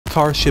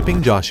Car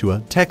Shipping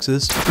Joshua,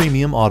 Texas,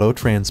 Premium Auto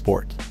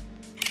Transport.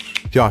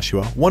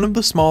 Joshua, one of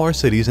the smaller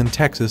cities in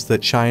Texas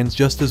that shines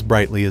just as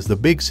brightly as the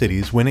big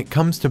cities when it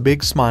comes to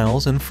big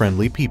smiles and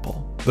friendly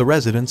people. The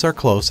residents are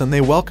close and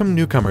they welcome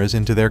newcomers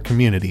into their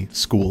community,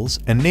 schools,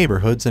 and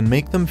neighborhoods and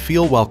make them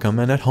feel welcome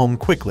and at home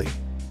quickly.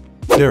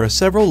 There are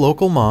several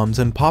local moms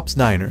and pops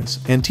diners,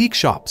 antique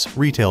shops,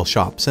 retail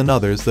shops, and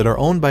others that are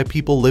owned by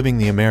people living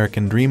the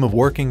American dream of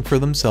working for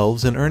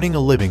themselves and earning a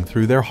living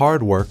through their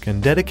hard work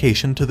and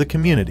dedication to the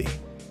community.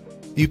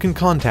 You can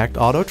contact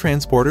auto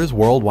transporters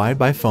worldwide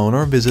by phone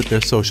or visit their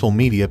social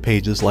media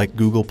pages like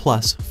Google+,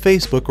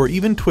 Facebook, or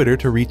even Twitter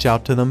to reach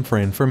out to them for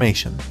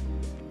information.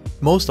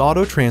 Most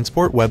auto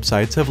transport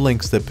websites have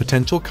links that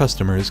potential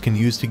customers can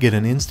use to get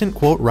an instant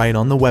quote right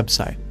on the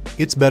website.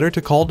 It's better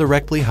to call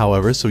directly,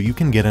 however, so you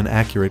can get an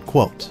accurate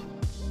quote.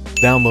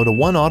 Download a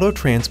One Auto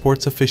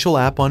Transport's official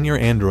app on your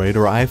Android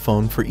or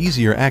iPhone for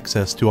easier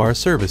access to our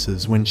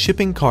services when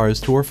shipping cars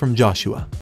to or from Joshua.